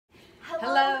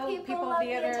people of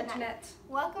the internet.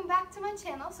 Welcome back to my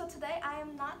channel. So today I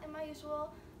am not in my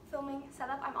usual filming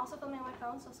setup. I'm also filming on my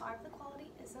phone, so sorry if the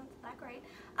quality isn't that great.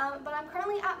 But I'm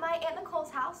currently at my Aunt Nicole's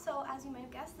house, so as you may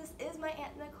have guessed, this is my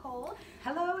Aunt Nicole.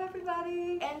 Hello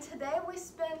everybody! And today we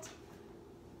spent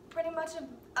pretty much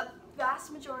a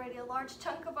vast majority, a large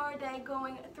chunk of our day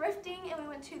going thrifting, and we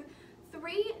went to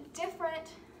 3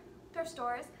 different thrift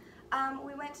stores.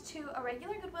 We went to a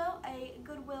regular Goodwill, a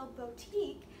Goodwill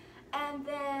boutique, and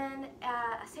then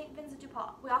St. Vincent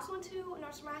Depaul. We also went to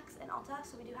Nordstrom Racks and Ulta,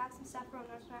 so we do have some stuff from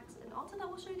Nordstrom Racks and Ulta that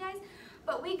we'll show you guys.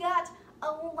 But we got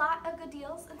a lot of good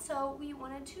deals, and so we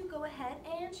wanted to go ahead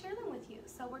and share them with you.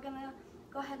 So we're gonna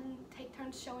go ahead and take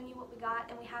turns showing you what we got,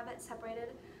 and we have it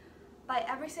separated by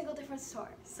every single different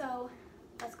store. So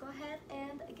let's go ahead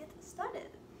and get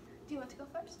started. Do you want to go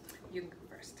first? You can go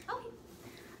first. Okay.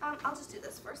 I'll just do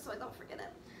this first so I don't forget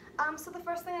it. So the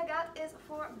first thing I got is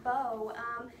for Bo.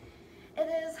 It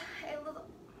is a little,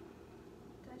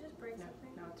 did I just break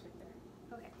something? No, it's right there.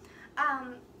 Okay.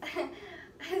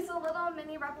 It's a little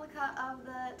mini replica of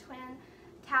the Twin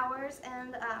Towers,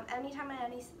 and anytime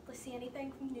I see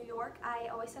anything from New York, I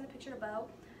always send a picture to Bo,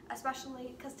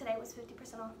 especially because today was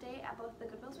 50% off day at both the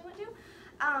Goodwills we went to.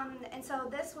 And so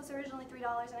this was originally $3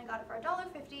 and I got it for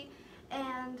 $1.50,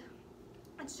 and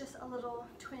it's just a little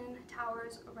Twin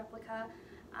Towers replica,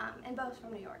 and Bo's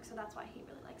from New York, so that's why he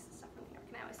really likes the stuff from New York,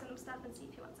 and I always send him stuff and see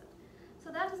if he wants it.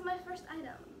 So that is my first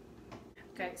item.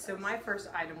 Okay, so my first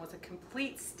item was a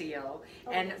complete steal,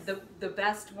 oh, and yes. the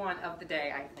best one of the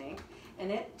day, I think,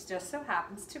 and it just so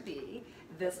happens to be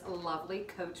this lovely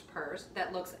Coach purse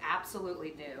that looks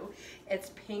absolutely new.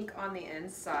 It's pink on the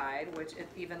inside, which it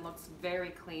even looks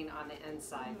very clean on the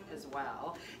inside as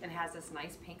well, and has this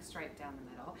nice pink stripe down the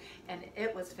middle, and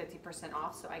it was 50%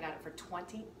 off, so I got it for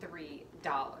 $23.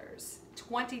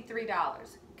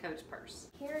 $23 Coach purse.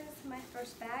 Here's my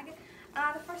first bag.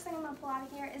 The first thing I'm going to pull out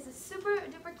of here is a super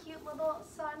duper cute little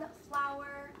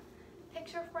sunflower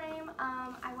picture frame.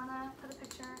 I want to put a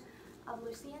picture of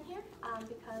Lucy in here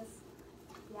because,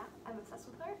 yeah, I'm obsessed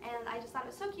with her, and I just thought it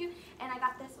was so cute, and I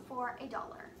got this for $1.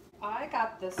 I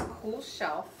got this cool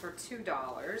shelf for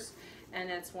 $2, and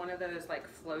it's one of those like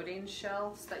floating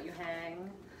shelves that you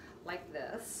hang like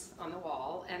this on the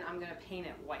wall, and I'm going to paint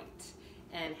it white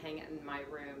and hang it in my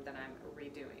room that I'm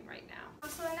redoing right now.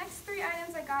 So the next 3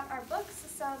 items I got are books.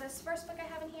 So this first book I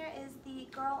have in here is the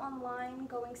Girl Online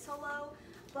Going Solo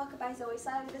book by Zoe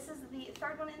Sugg. This is the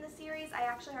 3rd one in the series. I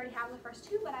actually already have the first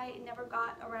 2, but I never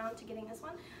got around to getting this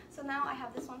one. So now I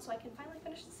have this one so I can finally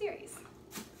finish the series.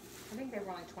 I think they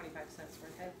were only 25 cents,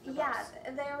 weren't they? Yeah,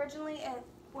 they originally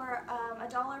were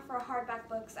 $1 for hardback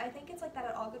books. I think it's like that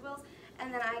at all Goodwills.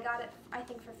 And then I got it, I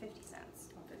think, for 50 cents.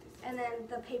 Oh, 50 cents. And then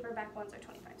the paperback ones are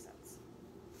 25 cents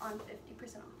on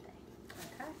 50% off day.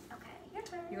 Okay. Okay, your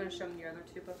turn. You want to show them your other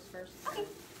 2 books first? Okay.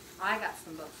 I got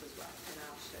some books as well, and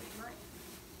I'll show you mine.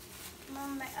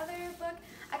 My other book,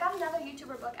 I got another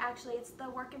YouTuber book actually. It's the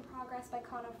Work in Progress by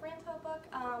Connor Franto book.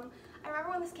 I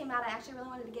remember when this came out, I actually really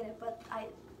wanted to get it, but I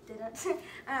didn't. So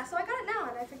I got it now,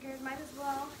 and I figured might as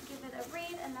well give it a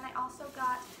read. And then I also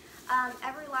got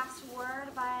Every Last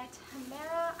Word by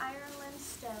Tamara Ireland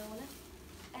Stone,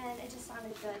 and it just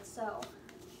sounded good, so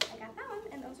I got that one,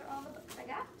 and those are all the books I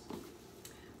got.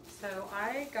 So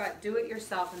I got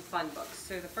do-it-yourself and fun books.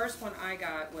 So the first one I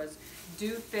got was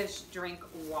Do Fish Drink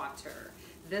Water?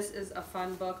 This is a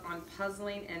fun book on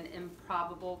puzzling and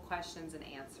improbable questions and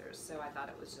answers, so I thought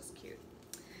it was just cute.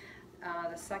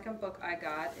 The second book I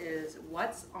got is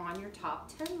What's on Your Top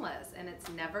 10 List, and it's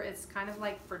kind of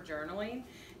like for journaling,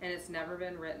 and it's never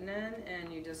been written in,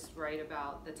 and you just write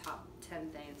about the top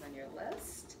 10 things on your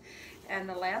list. And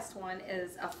the last one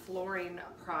is a flooring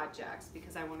project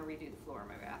because I want to redo the floor in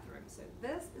my bathroom, so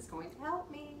this is going to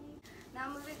help me. Now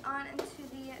moving on into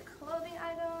the clothing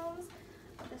items.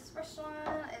 This first one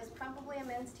is probably a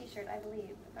men's t-shirt, I believe,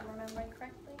 if I'm remembering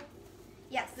correctly.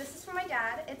 Yes, this is for my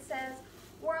dad. It says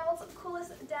World's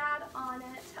Coolest Dad on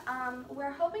it.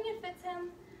 We're hoping it fits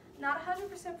him. Not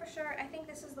 100% for sure. I think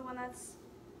this is the one that's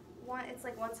it's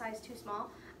like one size too small.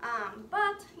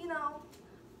 But, you know,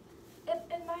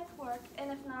 it might work.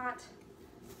 And if not,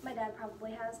 my dad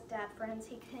probably has dad friends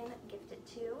he can gift it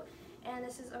to. And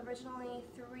this is originally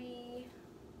 $3.29,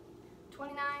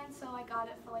 so I got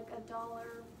it for like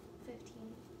 $1.15,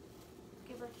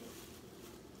 give or take.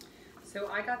 So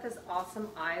I got this awesome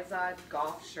Izod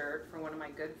golf shirt for one of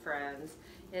my good friends.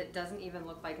 It doesn't even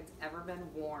look like it's ever been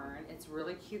worn. It's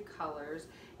really cute colors,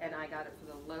 and I got it for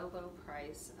the low, low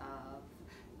price of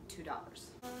 $2.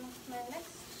 My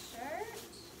next shirt,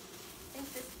 I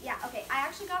think this, yeah, okay, I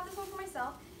actually got this one for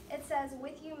myself. It says,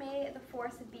 "With you may the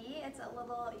force be." It's a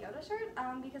little Yoda shirt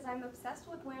because I'm obsessed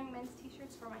with wearing men's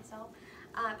t-shirts for myself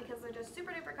because they're just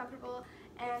super duper comfortable.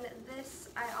 And this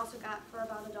I also got for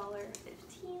about $1.15.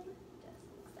 Just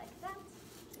looks like that.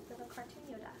 Cute little cartoon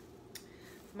Yoda.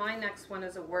 My next one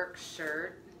is a work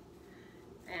shirt,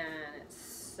 and it's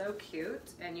so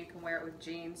cute, and you can wear it with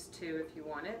jeans too if you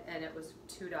want it, and it was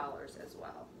 $2 as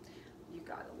well. You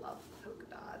gotta love polka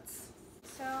dots.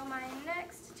 So my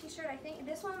next t-shirt, I think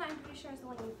this one I'm pretty sure is the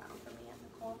one you found for me,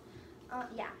 Nicole.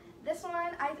 Yeah, this one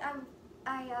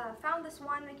I found this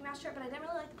one Mickey Mouse shirt, but I didn't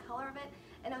really like the color of it,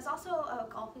 and it was also a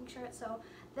golfing shirt. So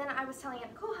then I was telling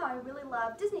Aunt Nicole how I really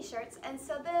love Disney shirts, and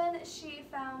so then she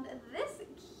found this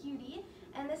cutie,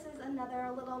 and this is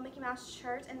another little Mickey Mouse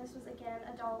shirt, and this was again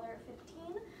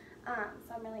 $1.15.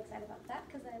 So I'm really excited about that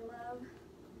because I love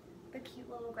the cute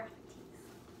little graphic tees.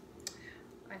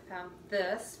 I found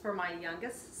this for my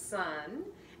youngest son,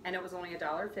 and it was only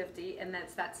 $1.50, and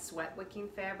that's that sweat wicking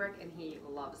fabric, and he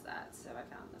loves that, so I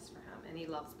found this for him, and he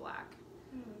loves black,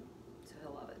 so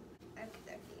he'll love it.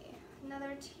 Okay.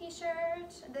 Another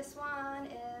t-shirt. This one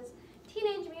is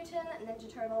Teenage Mutant Ninja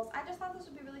Turtles. I just thought this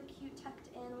would be really cute tucked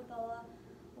in with a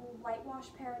whitewash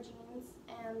pair of jeans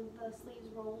and the sleeves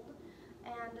rolled.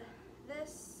 And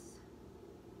this,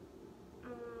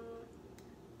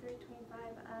 $3.25,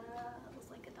 it was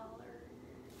like $1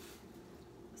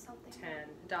 something.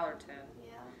 $1.10.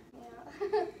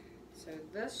 Yeah. So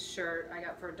this shirt I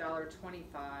got for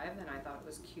 $1.25, and I thought it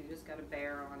was cute. It's got a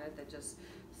bear on it that just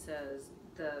says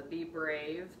 "Be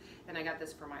brave," and I got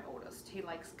this for my oldest. He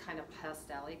likes kind of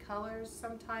pastel-y colors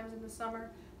sometimes in the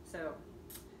summer, so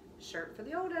shirt for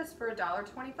the oldest for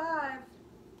 $1.25.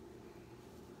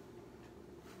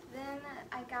 Then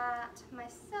I got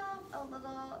myself a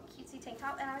little cutesy tank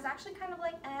top, and I was actually kind of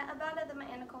like about it. Then my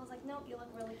Aunt Nicole was like, "Nope, you look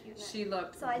really cute in it." She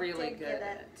looked so really I did good get in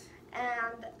it. it.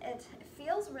 And it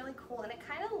feels really cool, and it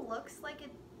kind of looks like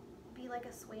it'd be like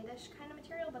a suede-ish kind of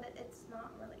material, but it's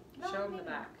not really. No, Show them the maybe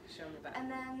back. not. Show them the back.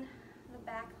 And then the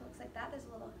back looks like that. There's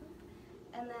a little hoop,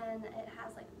 and then it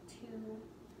has like 2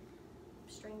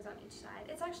 strings on each side.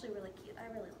 It's actually really cute. I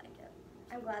really like it.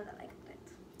 I'm glad that I got it.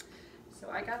 So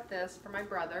I got this for my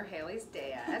brother, Hailey's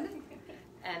dad,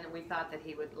 and we thought that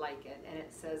he would like it, and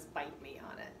it says "Bite Me"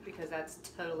 on it, because that's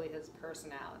totally his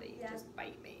personality. Yeah. Just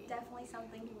bite me. Definitely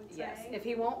something he would say. Yes. If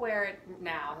he won't wear it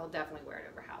now, he'll definitely wear it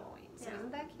over Halloween. So Yeah.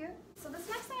 isn't that cute? So this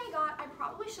next thing I got, I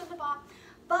probably shouldn't have bought,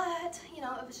 but you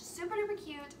know, it was just super duper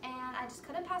cute, and I just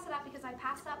couldn't pass it up because I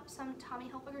passed up some Tommy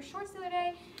Hilfiger shorts the other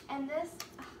day, and this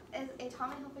is a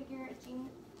Tommy Hilfiger jean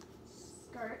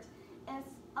skirt, and it's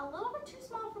a little bit too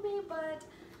small for me, but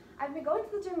I've been going to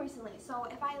the gym recently, so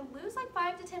if I lose like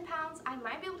 5 to 10 pounds, I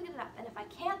might be able to get it up, and if I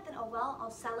can't, then oh well,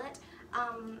 I'll sell it.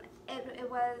 It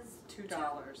was $2.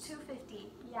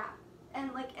 $2.50, yeah.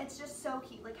 And like, it's just so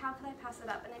cute. Like, how could I pass it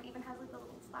up? And it even has like the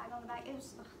little flag on the back. It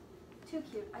was too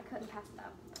cute. I couldn't pass it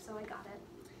up, so I got it.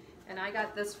 And I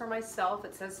got this for myself.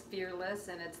 It says "Fearless,"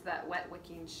 and it's that wet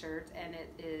wicking shirt, and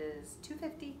it is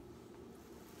 $2.50.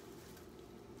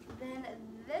 Then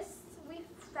this we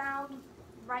found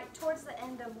right towards the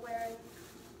end of where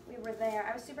we were there.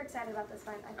 I was super excited about this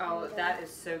find. Oh, that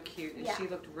is so cute, and Yeah. she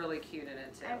looked really cute in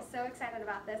it too. I'm so excited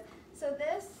about this. So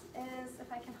this is,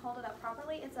 if I can hold it up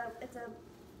properly, it's a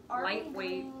army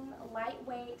green,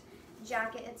 lightweight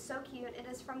jacket. It's so cute. It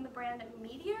is from the brand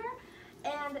Meteor,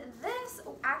 and this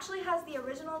actually has the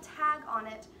original tag on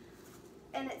it,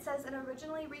 and it says it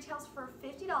originally retails for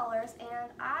 $50,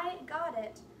 and I got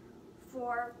it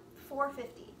for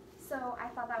 $4.50. So I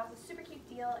thought that was a super cute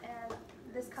deal, and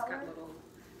this color. It's got little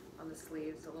on the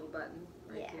sleeves, a little button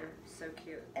right here. So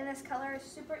cute. And this color is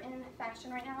super in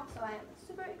fashion right now, so I am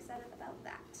super excited about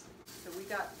that. So we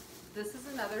got, this is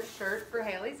another shirt for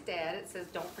Hailey's dad. It says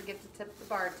 "Don't forget to tip the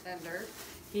bartender."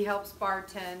 He helps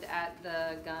bartend at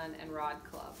the Gun and Rod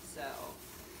Club, so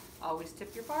always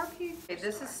tip your bar people. Okay,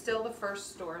 this is still the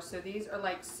first store, so these are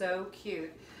like so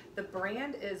cute. The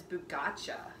brand is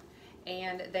Bugacha,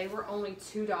 and they were only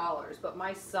 $2, but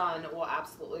my son will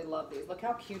absolutely love these. Look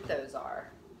how cute those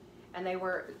are. And they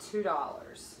were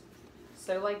 $2.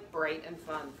 So like bright and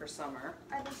fun for summer.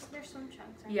 They're swim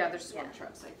trunks, right? Yeah, they're swim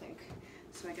trunks, I think.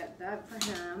 So I got that for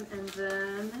him, and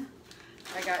then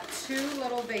I got 2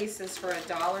 little vases for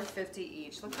 $1.50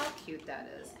 each. Look how cute that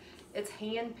is. Yes. It's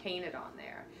hand painted on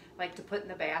there, like to put in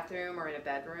the bathroom or in a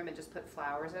bedroom and just put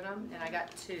flowers in them. And I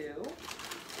got 2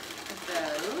 of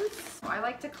those. I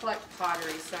like to collect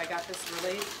pottery, so I got this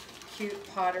really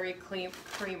cute pottery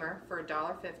creamer for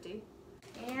 $1.50.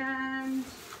 And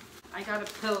I got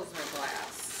a Pilsner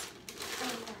glass.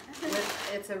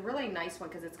 It's a really nice one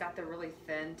because it's got the really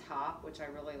thin top, which I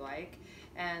really like.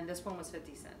 And this one was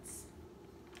 50 cents.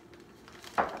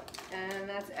 And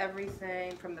that's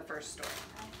everything from the first store.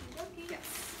 Okey-dokey.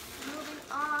 Yes. Moving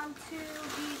on to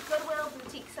the Goodwill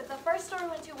boutique. So the first store we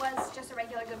went to was just a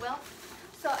regular Goodwill.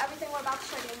 So everything we're about to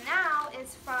show you now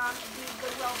is from the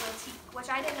Goodwill boutique, which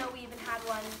I didn't know we even had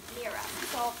one near us.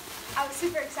 So I was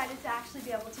super excited to actually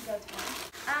be able to go to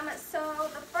one. So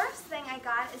the first thing I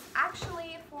got is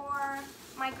actually for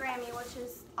my Grammy, which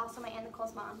is also my Aunt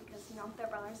Nicole's mom, because you know they're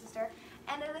brother and sister.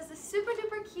 And it is a super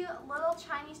duper cute little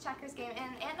Chinese checkers game.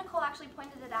 And Aunt Nicole actually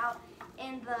pointed it out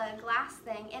in the glass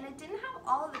thing. And it didn't have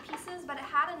all of the pieces, but it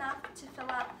had enough to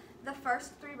fill up the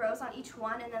first 3 rows on each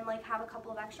one, and then like have a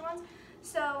couple of extra ones.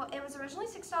 So it was originally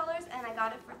 $6, and I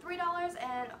got it for $3.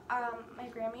 And my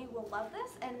Grammy will love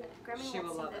this, and Grammy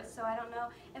won't see this. So I don't know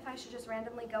if I should just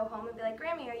randomly go home and be like,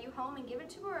 Grammy, are you home, and give it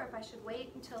to her, or if I should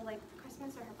wait until like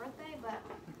Christmas or her birthday. But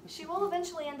she will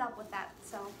eventually end up with that.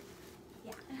 So.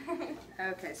 Yeah.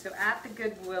 Okay, so at the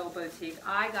Goodwill boutique,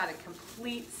 I got a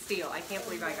complete steal. I can't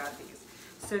believe I got these.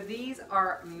 So these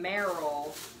are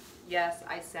Merrell, yes,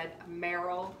 I said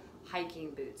Merrell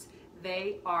hiking boots.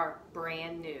 They are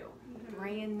brand new.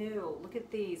 Brand new. Look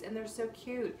at these, and they're so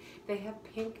cute. They have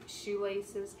pink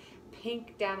shoelaces,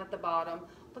 pink down at the bottom.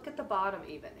 Look at the bottom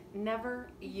even. Never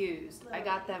used. I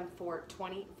got them for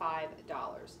 $25.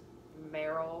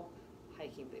 Merrell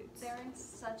hiking boots. They're in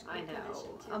such good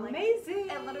condition too. Amazing.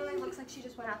 Like, it literally looks like she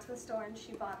just went out to the store and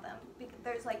she bought them. Because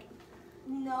there's like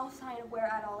no sign of wear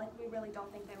at all. Like we really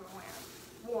don't think they were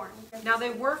worn. Now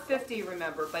they were 50,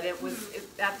 remember, but it was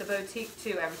at the boutique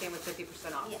too. Everything was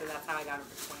 50% off, so that's how I got them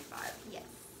for 25. Yes.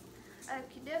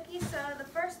 Okie dokie. So the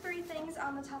first 3 things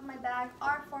on the top of my bag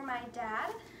are for my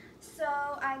dad. So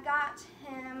I got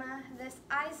him this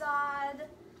Izod.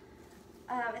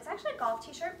 It's actually a golf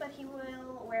t-shirt, but he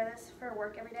will wear this for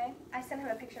work every day. I sent him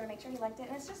a picture to make sure he liked it,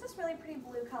 and it's just this really pretty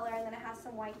blue color, and then it has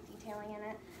some white detailing in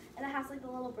it, and it has like the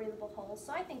little breathable holes,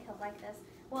 so I think he'll like this.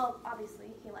 Well, obviously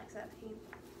he likes it. He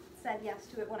said yes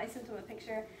to it when I sent him a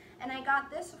picture, and I got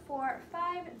this for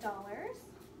 $5.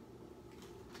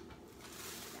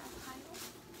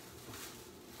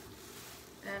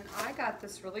 And I got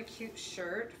this really cute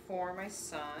shirt for my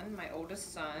son, my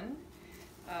oldest son.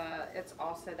 It's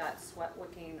also that sweat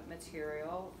wicking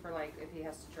material for like if he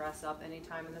has to dress up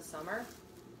anytime in the summer.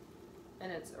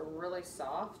 And it's really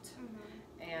soft.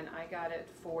 And I got it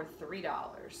for $3.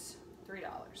 $3.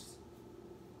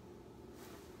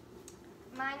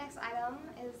 My next item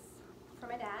is for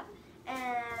my dad.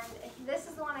 And this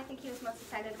is the one I think he was most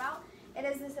excited about. It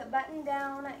is this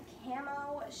button-down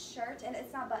camo shirt, and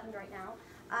it's not buttoned right now.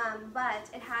 But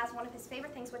it has one of his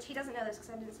favorite things, which he doesn't know this because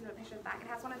I didn't send him a picture of the back. It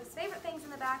has one of his favorite things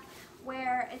in the back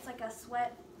where it's like a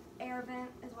sweat air vent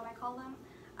is what I call them,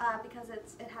 because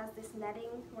it has this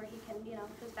netting where he can, you know,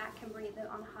 his back can breathe it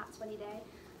on a hot, sweaty day.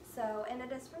 So, and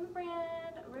it is from the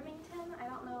brand Rivington. I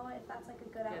don't know if that's like a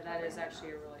good activewear. Yeah, that is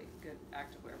actually a really good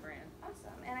activewear brand.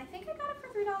 Awesome. And I think I got it for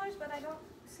 $3, but I don't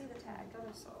see the tag.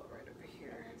 I saw it right over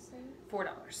here. $4.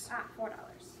 $4.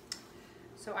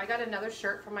 So I got another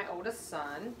shirt for my oldest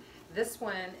son. This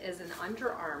one is an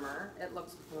Under Armour. It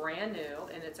looks brand new,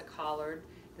 and it's a collared,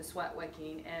 the sweat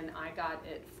wicking, and I got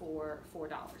it for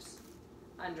 $4.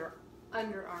 Under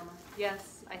Armour.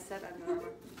 Yes, I said Under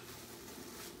Armour.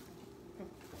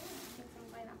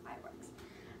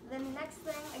 The next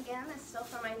thing, again, is still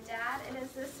for my dad. It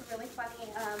is this really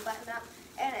funny button-up,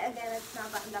 and again, it's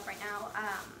not buttoned up right now,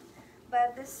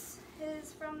 but this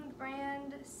is from the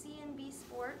brand C&B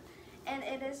Sport, and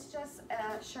it is just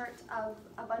a shirt of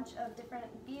a bunch of different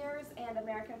beers and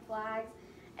American flags,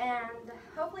 and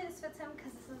hopefully this fits him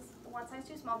because this is one size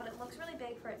too small, but it looks really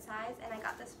big for its size, and I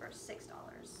got this for $6.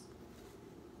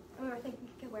 And we were thinking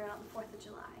he could wear it on the 4th of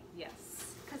July.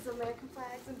 Yes. Because of American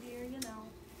flags and beer, you know.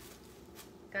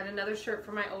 Got another shirt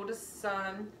for my oldest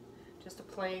son, just a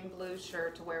plain blue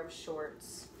shirt to wear with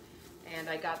shorts. And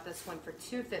I got this one for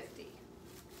 $2.50.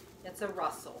 It's a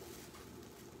Russell.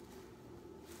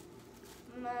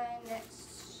 My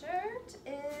next shirt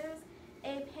is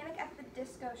a Panic at the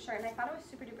Disco shirt, and I thought it was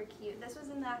super duper cute. This was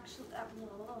in the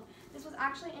this was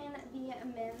actually in the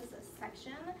men's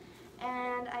section,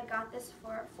 and I got this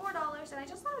for $4, and I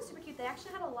just thought it was super cute. They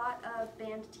actually had a lot of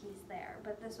band tees there,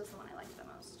 but this was the one I liked the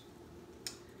most.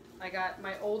 I got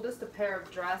my oldest a pair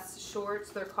of dress shorts.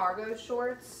 They're cargo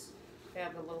shorts. They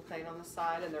have the little thing on the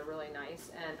side, and they're really nice,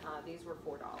 and these were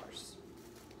 $4.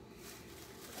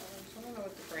 I don't know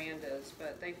what the brand is,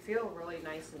 but they feel really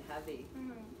nice and heavy.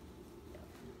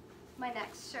 My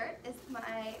next shirt is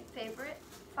my favorite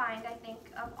find, I think,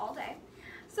 of all day.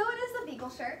 So it is a Beagle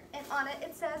shirt, and on it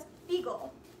it says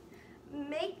Beagle,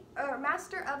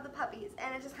 master of the puppies,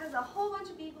 and it just has a whole bunch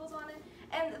of beagles on it.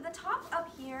 And the top up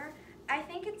here, I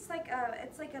think it's like a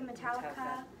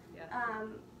Metallica. Yeah.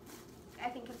 I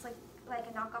think it's like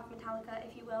a knockoff Metallica,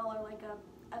 if you will, or like a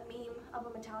meme of a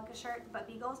Metallica shirt, but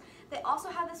beagles. They also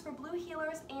have this for blue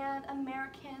heelers and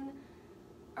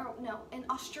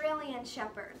Australian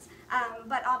shepherds.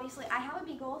 But obviously I have a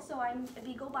beagle, so I'm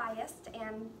beagle biased,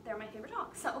 and they're my favorite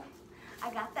dog, so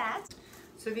I got that.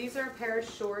 So these are a pair of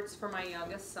shorts for my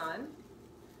youngest son.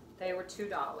 They were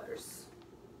 $2.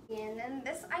 And then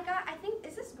this I got, I think,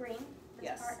 is this green? This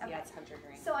Yes, part? Okay. yeah, it's hunter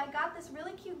green. So I got this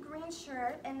really cute green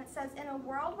shirt, and it says, "In a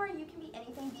world where you can be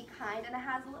anything, be kind," and it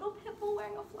has a little pit bull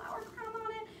wearing a flower crown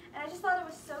on it, and I just thought it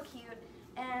was so cute.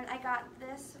 And I got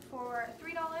this for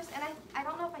 $3, and I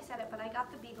don't know if I said it, but I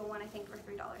got the beagle one, I think, for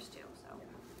 $3 too. So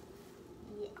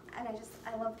yeah, and I just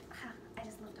love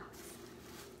dogs.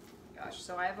 Gosh,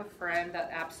 so I have a friend that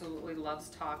absolutely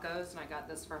loves tacos, and I got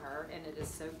this for her, and it is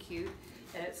so cute.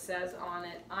 And it says on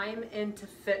it, "I'm into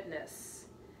fitness.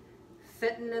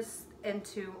 Fitness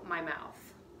into my mouth."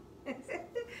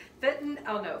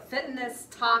 Fitness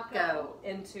taco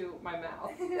into my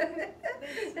mouth.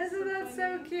 Isn't that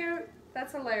so cute?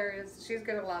 That's hilarious. She's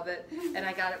gonna love it. And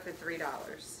I got it for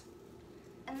 $3.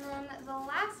 And then the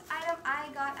last item I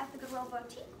got at the Goodwill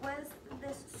boutique was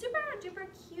this super duper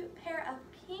cute pair of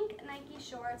pink Nike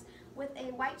shorts with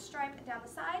a white stripe down the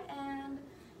side and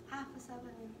half a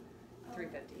 7.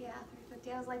 $3.50. Yeah,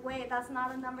 $3.50. I was like, wait, that's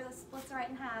not a number that splits right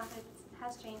in half. It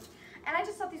has changed. And I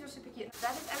just thought these were super cute.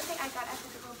 That is everything I got at the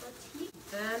Goodwill boutique.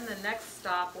 Then the next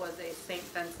stop was a St.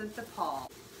 Vincent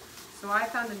Depaul. So I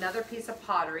found another piece of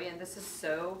pottery, and this is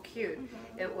so cute.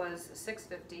 It was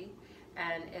 $6.50,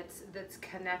 and it's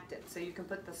connected. So you can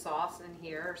put the sauce in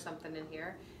here or something in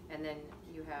here, and then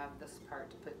you have this part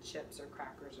to put chips or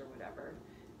crackers or whatever.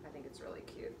 I think it's really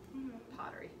cute.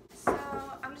 Pottery. So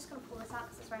I'm just going to pull this out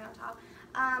because it's right on top.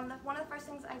 One of the first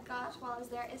things I got while I was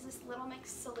there is this Little Mix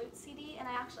Salute CD, and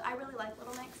I really like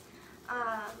Little Mix,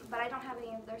 but I don't have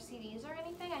any of their CDs or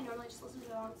anything. I normally just listen to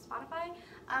it on Spotify,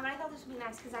 and I thought this would be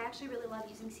nice because I actually really love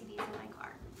using CDs in my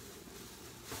car.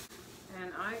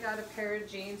 And I got a pair of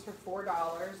jeans for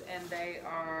 $4, and they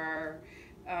are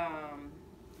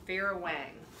Vera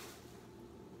Wang.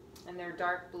 And they're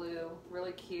dark blue,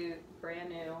 really cute, brand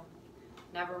new,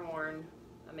 never worn,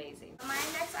 amazing. My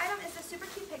next item is a super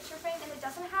cute picture frame, and it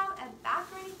doesn't have a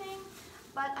back or anything,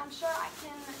 but I'm sure I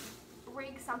can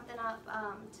rig something up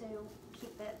to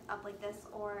keep it up like this,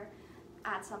 or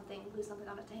add something, glue something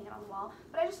on it to hang it on the wall.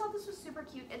 But I just thought this was super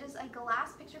cute. It is a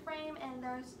glass picture frame, and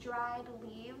there's dried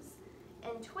leaves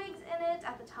and twigs in it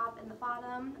at the top and the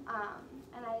bottom,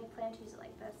 and I plan to use it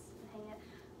like this and hang it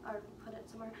or put it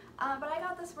somewhere. But I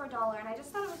got this for $1, and I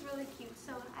just thought it was really cute,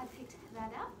 so I picked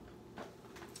that up.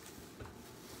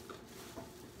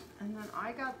 And then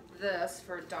I got this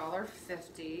for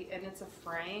 $1.50, and it's a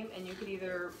frame, and you could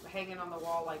either hang it on the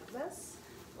wall like this,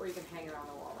 or you can hang it on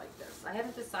the wall like this. I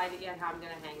haven't decided yet how I'm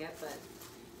going to hang it, but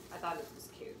I thought it was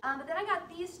cute. But then I got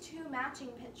these two matching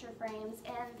picture frames,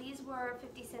 and these were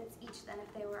 50 cents each then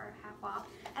if they were half off.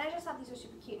 And I just thought these were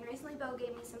super cute. And recently Bo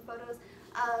gave me some photos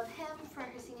of him for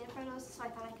his senior photos, so I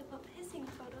thought I could put his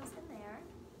senior photos in there.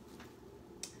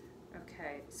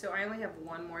 Okay, so I only have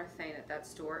one more thing at that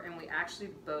store, and we actually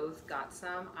both got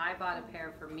some. I bought a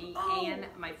pair for me and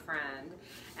my friend,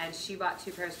 and she bought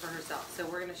 2 pairs for herself. So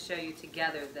we're going to show you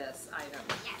together this item.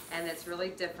 Yes. And it's really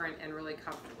different and really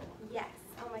comfortable. Yes.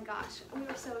 Oh my gosh. We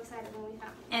were so excited when we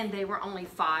found them. And they were only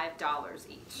 $5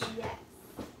 each. Yes.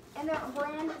 And they're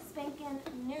brand spanking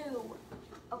new.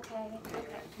 Okay.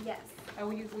 Okay. Yes. Oh,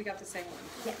 we got the same one.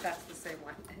 Yes. That's the same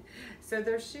one. So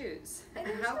they're shoes.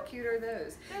 How cute are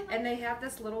those? And they have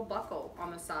this little buckle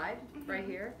on the side right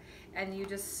here, and you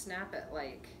just snap it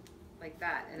like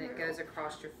that, and it goes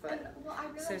across your foot. Well,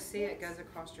 I So see, it goes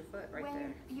across your foot right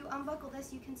there. When you unbuckle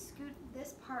this, you can scoot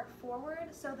this part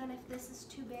forward, so then if this is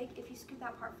too big, if you scoot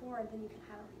that part forward, then you can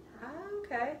have it.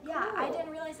 Okay. Yeah, cool. I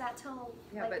didn't realize that till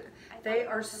Yeah, but they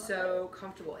are so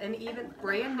comfortable, and even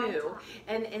brand new.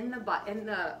 And in the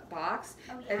box,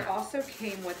 it also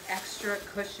came with extra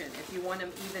cushion. If you want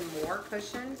them even more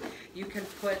cushioned, you can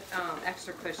put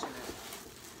extra cushion in it.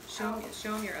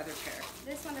 Show them your other pair.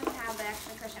 This one doesn't have the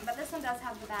extra cushion, but this one does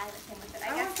have the bag that came with it.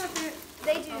 I guess thought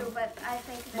they do, but I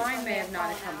think this mine one may have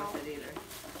not fallen come out. with it either.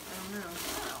 I don't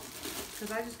know.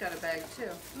 Because I just got a bag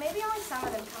too. Maybe only some of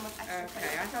them come with extra Okay,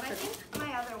 cushion. I thought but I think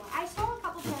my other one. I saw a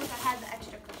couple pairs that had the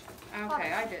extra cushion.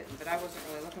 Okay, I didn't, but I wasn't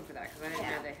really looking for that because I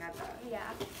didn't know they had that. Yeah.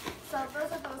 So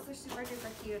those are they're super duper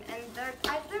cute, and they're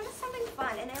just something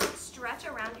fun, and they like stretch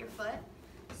around your foot.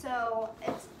 So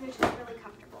they're just really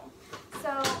comfortable.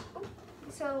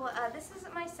 So this is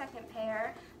my second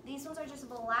pair. These ones are just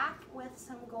black with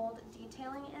some gold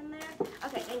detailing in there.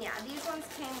 Okay, and yeah, these ones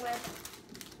came with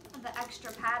the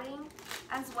extra padding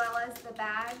as well as the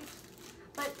bag.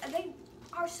 But they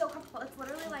are so comfortable. It's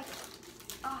literally like,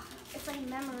 oh, it's like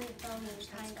memory foam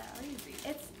kind of. Crazy.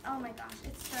 It's, oh my gosh,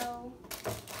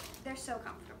 they're so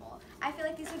comfortable. I feel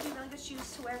like these would be really good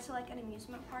shoes to wear to like an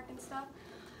amusement park and stuff.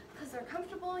 Because they're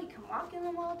comfortable, you can walk in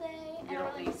them all day. You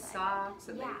don't need socks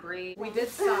and they break. We Yeah. did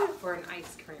stop for an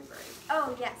ice cream break.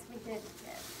 Oh yes, we did.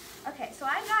 Okay, so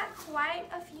I got quite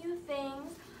a few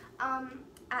things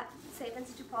at St.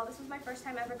 Vincent Depaul. This was my first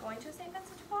time ever going to a St.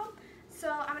 Vincent Depaul.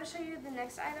 So I'm going to show you the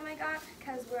next item I got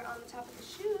because we're on the top of the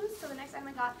shoes. So the next item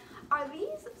I got are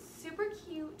these super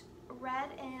cute red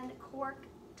and cork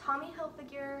Tommy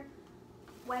Hilfiger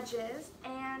wedges,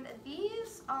 and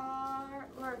these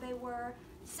they were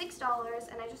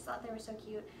 $6, and I just thought they were so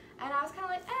cute. And I was kind of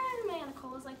like, man,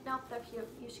 Nicole was like, nope, they're cute.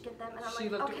 You should get them. And I'm She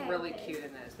like, looked okay, really okay. cute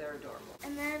in those. They're adorable.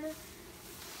 And then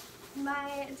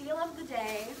my deal of the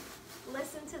day,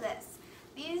 listen to this.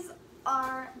 These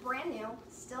are brand new,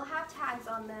 still have tags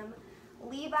on them.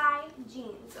 Levi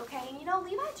jeans, okay? And you know,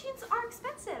 Levi jeans are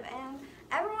expensive, and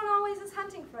everyone always is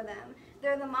hunting for them.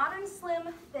 They're the modern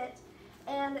slim fit,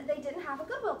 and they didn't have a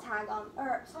Goodwill tag on,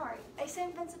 a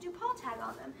St. Vincent Depaul tag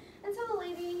on them. And so the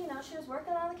lady, you know, she was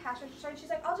working on the cash register, and she's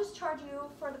like, I'll just charge you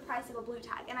for the price of a blue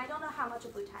tag. And I don't know how much a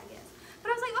blue tag is.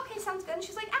 But I was like, okay, sounds good. And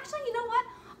she's like, actually, you know what?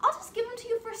 I'll just give them to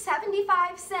you for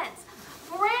 75 cents.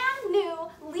 Brand new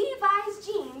Levi's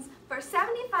jeans for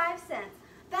 75 cents.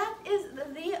 That is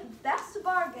the best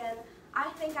bargain I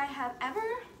think I have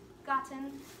ever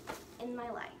gotten in my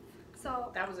life.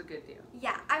 So That was a good deal.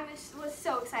 yeah, I was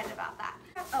so excited about that.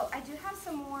 Oh, I do have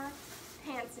some more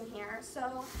pants in here.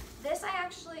 So this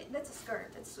that's a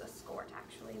skirt. It's a skirt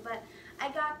actually, but I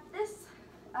got this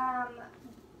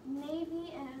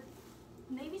navy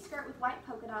skirt with white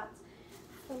polka dots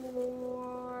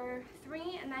for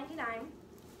 $3.99.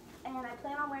 And I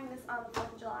plan on wearing this on the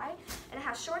 4th of July. And it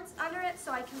has shorts under it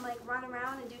so I can like run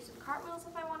around and do some cartwheels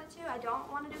if I wanted to. I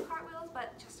don't want to do cartwheels,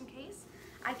 but just in case,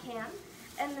 I can.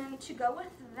 And then to go with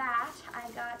that,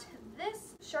 I got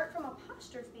this shirt from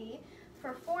Apostrophe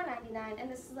for $4.99.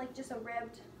 And this is like just a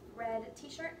ribbed red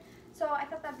t-shirt. So I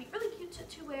thought that'd be really cute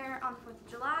to wear on the 4th of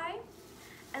July.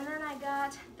 And then I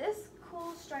got this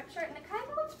cool striped shirt, and it kind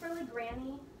of looks really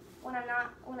granny when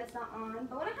it's not on,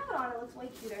 but when I have it on, it looks way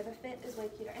cuter. The fit is way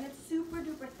cuter, and it's super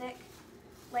duper thick.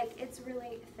 Like, it's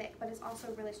really thick, but it's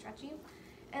also really stretchy.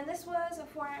 And this was a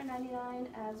 $4.99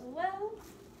 as well.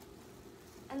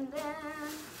 And then,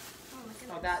 oh my goodness.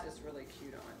 Oh, that is really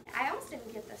cute on. I almost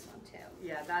didn't get this one too.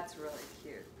 Yeah, that's really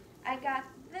cute. I got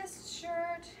this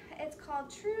shirt. It's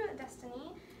called True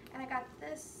Destiny, and I got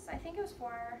this. I think it was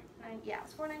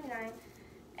 $4.99,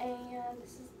 and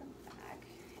this is the back,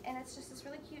 and it's just this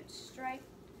really cute striped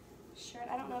shirt.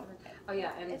 I don't know. Oh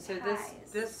yeah, and so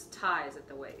this ties at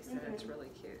the waist, and it's really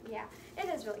cute. Yeah, it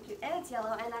is really cute, and it's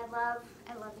yellow, and I love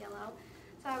yellow.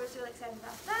 So I was really excited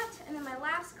about that. And then my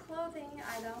last clothing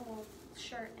item, well,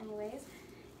 shirt anyways,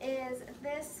 is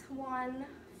this one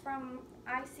from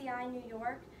ICI New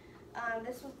York.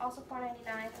 This was also $4.99,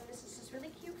 and this is this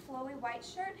really cute flowy white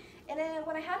shirt. And then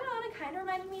when I had it on, it kind of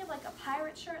reminded me of like a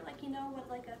pirate shirt, like, you know, what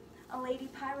like a lady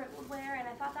pirate would wear, and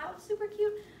I thought that was super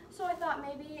cute. So I thought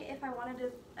maybe if I wanted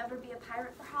to ever be a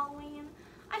pirate for Halloween,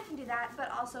 I can do that,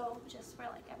 but also just for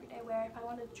like everyday wear. If I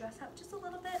wanted to dress up just a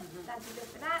little bit, that'd be good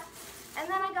for that. And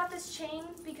then I got this chain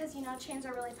because, you know, chains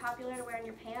are really popular to wear in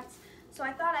your pants. So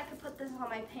I thought I could put this on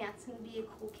my pants and be a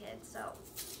cool kid, so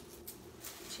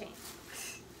chain.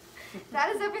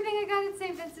 That is everything I got at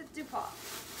St. Vincent Depaul.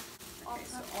 Okay,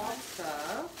 so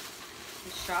also,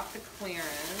 we shopped the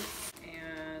clearance,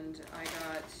 and I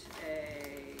got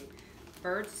a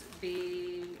Burt's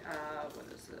Bee, what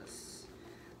is this?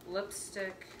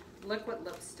 Liquid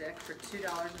lipstick for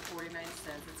 $2.49.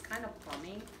 It's kind of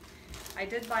plummy. I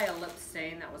did buy a lip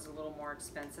stain that was a little more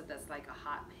expensive. That's like a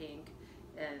hot pink,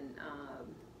 and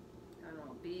I don't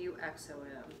know,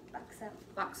 B-U-X-O-M.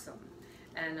 Buxom.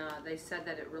 And they said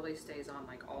that it really stays on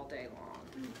like all day long.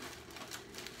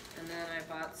 And then I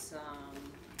bought some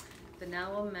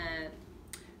Vanilla Mint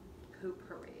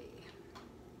Poopery.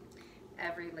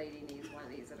 Every lady needs one of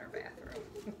these in her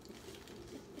bathroom.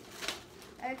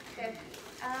 Okay.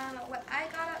 What I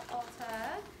got at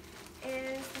Ulta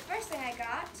is, the first thing I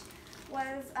got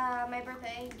was my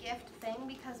birthday gift thing,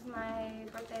 because my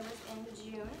birthday was in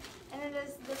June. And it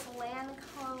is this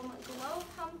Lancome Glow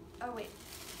Pump, oh wait.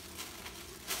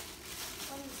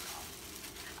 What is it called?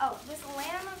 Oh, this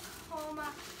Lancome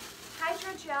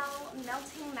Hydro gel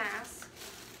melting mask,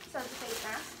 so it's a face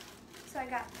mask. So I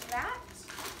got that.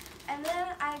 And then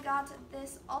I got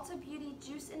this Ulta Beauty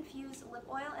Juice Infused Lip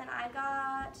Oil, and I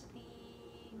got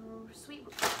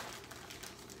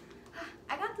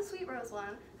the sweet rose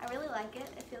one. I really like it.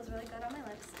 It feels really good on my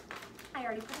lips. I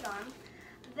already put it on.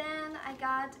 Then I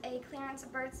got a clearance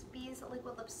Burt's Bees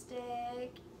liquid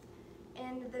lipstick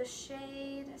in the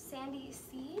shade Sandy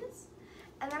Seas.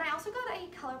 And then I also got a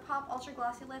ColourPop Ultra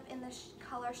Glossy Lip in the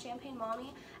color Champagne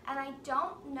Mommy. And I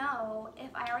don't know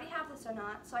if I already have this or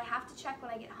not, so I have to check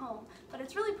when I get home. But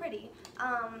it's really pretty,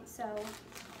 so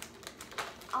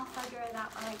I'll figure it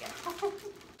out when I get home.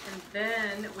 And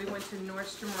then we went to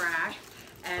Nordstrom Rack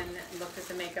and looked at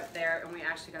the makeup there, and we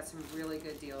actually got some really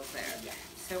good deals there. Yeah.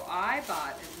 So I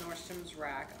bought at Nordstrom's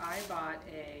Rack, I bought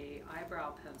a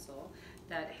eyebrow pencil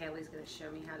that Hailey's going to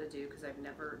show me how to do because I've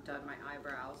never done my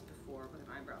eyebrows before with an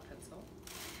eyebrow pencil.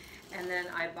 And then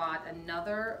I bought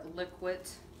another liquid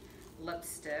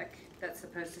lipstick that's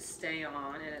supposed to stay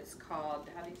on, and it's called,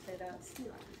 how do you say that?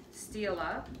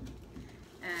 Stila.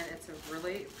 And it's a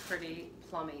really pretty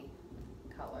plummy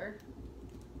color.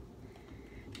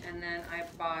 And then I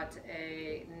bought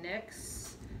a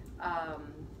NYX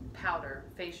powder,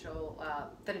 facial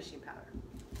finishing powder.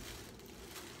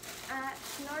 At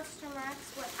Nordstrom Rack,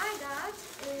 what I got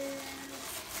is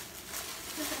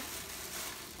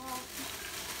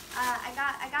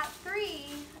I got 3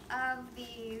 of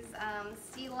these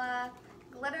Stila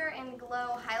glitter and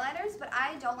glow highlighters, but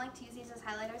I don't like to use these as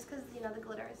highlighters because, you know, the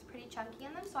glitter is pretty chunky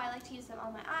in them, so I like to use them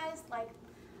on my eyes, like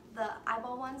the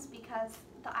eyeball ones, because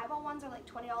the eyeball ones are like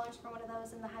 $20 for one of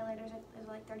those, and the highlighters are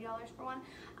like $30 for one.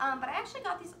 But I actually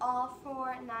got these all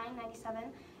for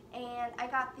 $9.97, and I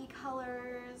got the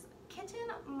colors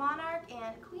Kitten, Monarch,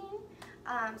 and Queen.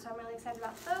 So I'm really excited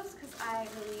about those because I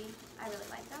really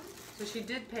like them. So she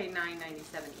did pay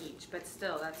 $9.97 each, but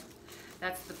still,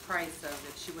 that's the price of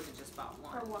it. She would have just bought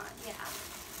one. For one,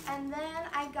 yeah. And then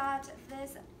I got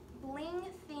this Bling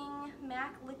Thing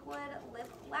MAC Liquid Lip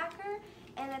Lacquer,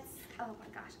 and it's, oh my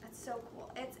gosh, it's so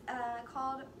cool. It's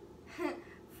called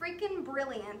Freaking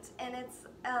Brilliant, and it's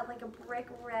like a brick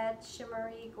red,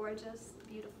 shimmery, gorgeous,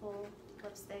 beautiful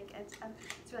lipstick. It's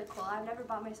really cool. I've never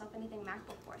bought myself anything MAC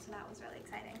before, so that was really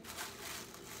exciting.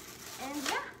 And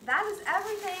yeah, that is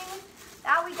everything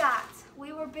that we got.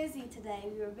 We were busy today.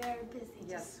 We were very busy.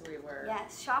 Yes, we were.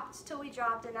 Yes, shopped till we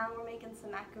dropped, and now we're making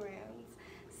some macaroons.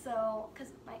 So,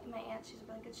 because my aunt, she's a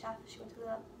really good chef. She went to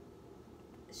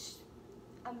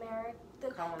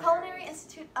the Culinary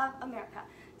Institute of America.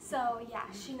 So yeah,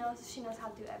 she knows how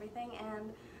to do everything,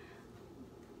 and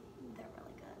they're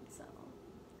really good. So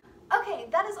okay,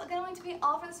 that is going to be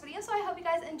all for this video. So I hope you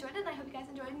guys enjoyed it, and I hope you guys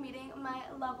enjoyed meeting my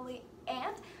lovely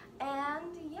aunt.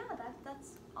 And yeah,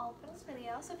 that's all for this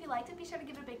video. So if you liked it, be sure to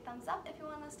give it a big thumbs up. If you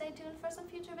want to stay tuned for some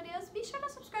future videos, be sure to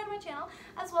subscribe to my channel,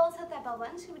 as well as hit that bell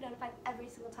button so you'll be notified every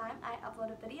single time I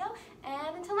upload a video.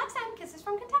 And until next time, kisses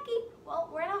from Kentucky. Well,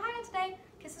 we're in Ohio today.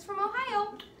 Kisses from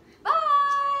Ohio. Bye!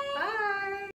 Bye!